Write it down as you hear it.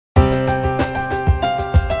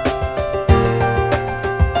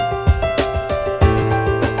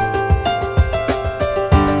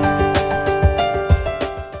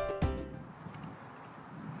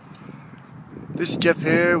Jeff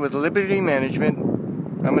here with Liberty Management.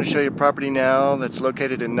 I'm going to show you a property now that's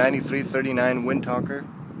located in 9339 Windtalker.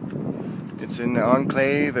 It's in the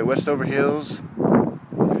enclave at Westover Hills.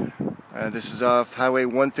 This is off Highway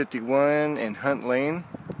 151 and Hunt Lane.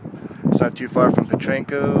 It's not too far from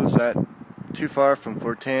Petranco. It's not too far from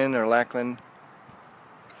 410 or Lackland.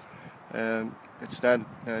 It's not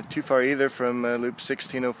too far either from Loop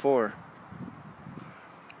 1604.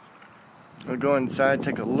 We'll go inside,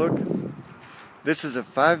 take a look. This is a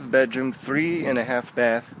 5-bedroom, 3.5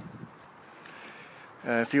 bath.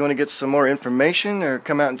 If you want to get some more information or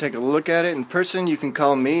come out and take a look at it in person, you can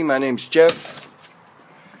call me. My name's Jeff.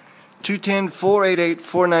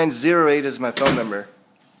 210-488-4908 is my phone number.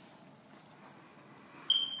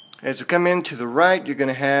 As you come in to the right, you're going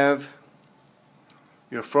to have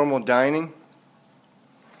your formal dining.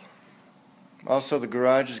 Also, the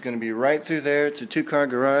garage is going to be right through there. It's a 2-car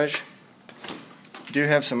garage. You do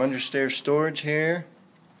have some understairs storage here.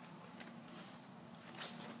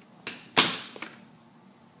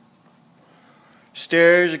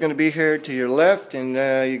 Stairs are going to be here to your left, and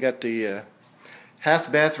you got the half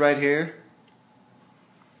bath right here.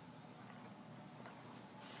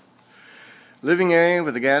 Living area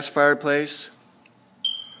with a gas fireplace.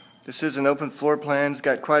 This is an open floor plan. It's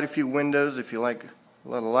got quite a few windows if you like a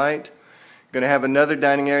lot of light. Going to have another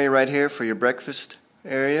dining area right here for your breakfast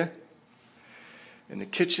area. And the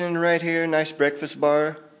kitchen right here, nice breakfast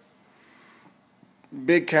bar.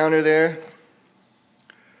 Big counter there.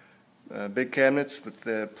 Big cabinets with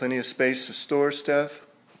plenty of space to store stuff.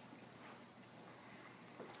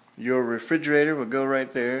 Your refrigerator will go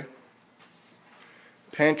right there.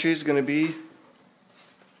 Pantry is going to be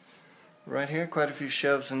right here. Quite a few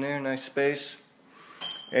shelves in there, nice space.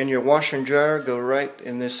 And your washer and dryer go right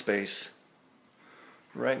in this space.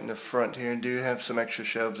 Right in the front here. Do have some extra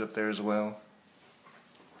shelves up there as well.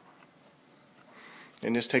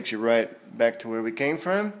 And this takes you right back to where we came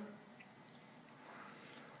from.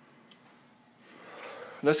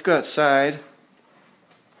 Let's go outside.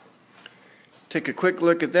 Take a quick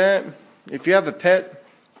look at that. If you have a pet,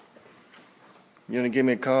 you want to give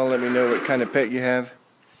me a call, let me know what kind of pet you have.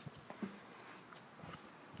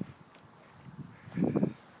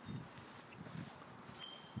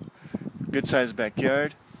 Good sized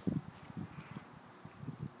backyard.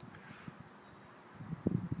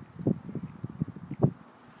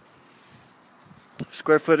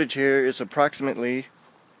 Square footage here is approximately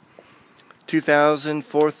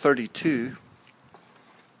 2,432.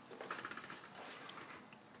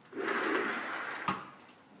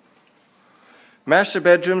 Master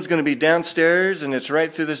bedroom is going to be downstairs, and it's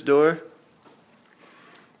right through this door.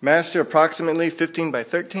 Master approximately 15 by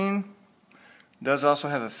 13. Does also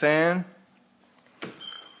have a fan.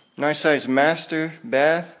 Nice size master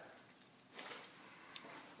bath.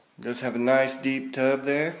 Does have a nice deep tub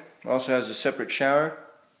there. Also has a separate shower.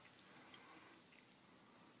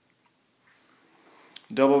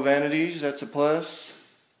 Double vanities, that's a plus.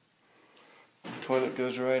 The toilet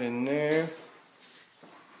goes right in there.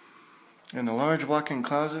 And a large walk-in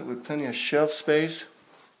closet with plenty of shelf space.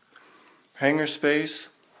 Hanger space.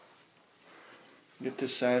 Get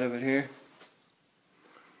this side of it here.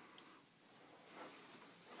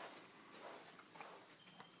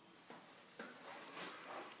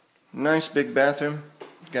 Nice big bathroom.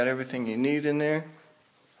 Got everything you need in there.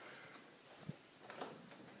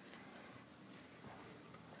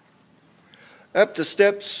 Up the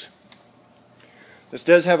steps. This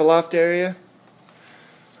does have a loft area.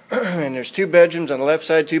 And there's 2 bedrooms on the left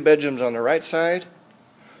side, 2 bedrooms on the right side.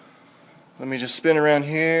 Let me just spin around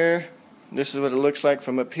here. This is what it looks like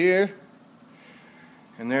from up here.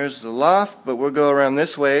 And there's the loft, but we'll go around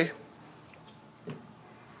this way.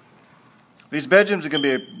 These bedrooms are going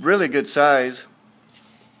to be a really good size.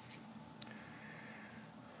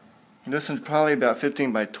 This one's probably about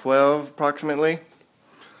 15 by 12 approximately.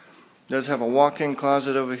 Does have a walk-in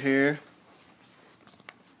closet over here.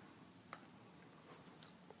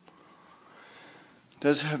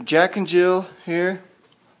 Does have Jack and Jill here.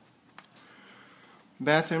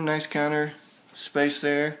 Bathroom, nice counter space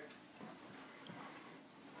there.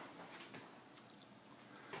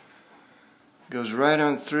 Goes right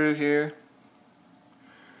on through here.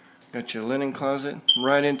 Got your linen closet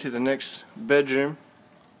right into the next bedroom.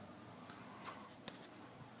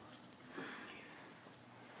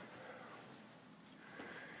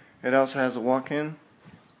 It also has a walk-in.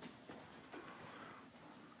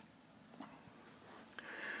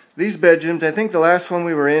 These bedrooms, I think the last one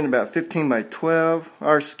we were in about 15 by 12,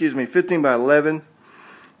 or excuse me, 15 by 11.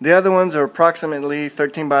 The other ones are approximately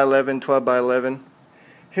 13 by 11, 12 by 11.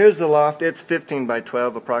 Here's the loft. It's 15 by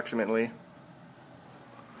 12 approximately.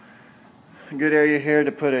 A good area here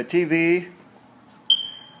to put a TV,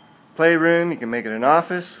 playroom. You can make it an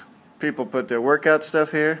office. People put their workout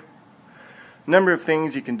stuff here. Number of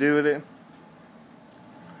things you can do with it.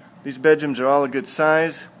 These bedrooms are all a good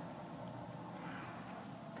size.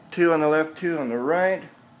 2 on the left, 2 on the right.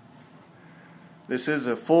 This is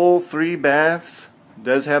a full 3 baths.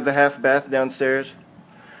 Does have the half bath downstairs.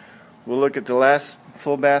 We'll look at the last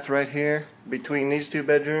full bath right here between these 2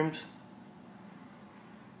 bedrooms.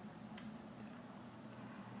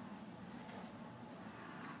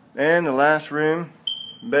 And the last room,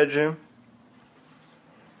 bedroom.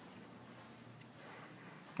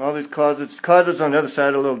 All these closets. Closets on the other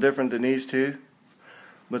side are a little different than these 2.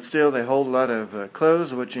 But still, they hold a lot of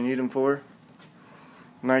clothes, what you need them for.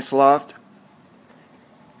 Nice loft.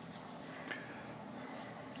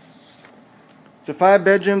 It's a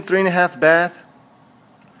 5-bedroom, 3.5 bath.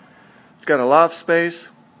 It's got a loft space.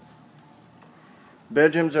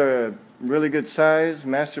 Bedrooms are a really good size.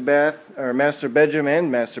 Master bedroom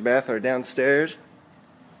and master bath are downstairs.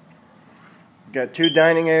 Got 2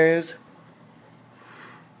 dining areas.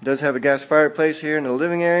 Does have a gas fireplace here in the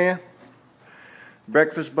living area.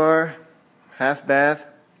 Breakfast bar, half bath.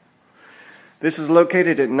 This is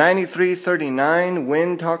located at 9339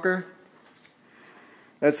 Windtalker.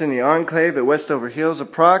 That's in the enclave at Westover Hills.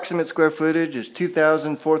 Approximate square footage is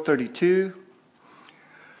 2,432.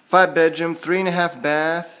 5-bedroom, 3.5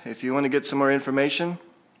 bath. If you want to get some more information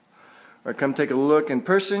or come take a look in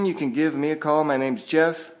person, you can give me a call. My name's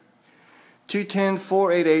Jeff.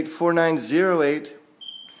 210-488-4908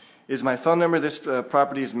 is my phone number. This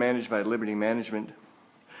property is managed by Liberty Management.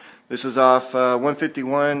 This is off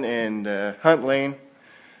 151 and Hunt Lane.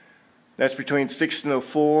 That's between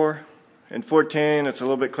 1604 and 410. It's a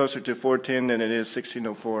little bit closer to 410 than it is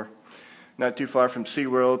 1604. Not too far from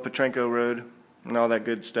SeaWorld, Petrenko Road, and all that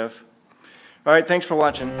good stuff. Alright, thanks for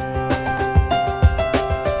watching.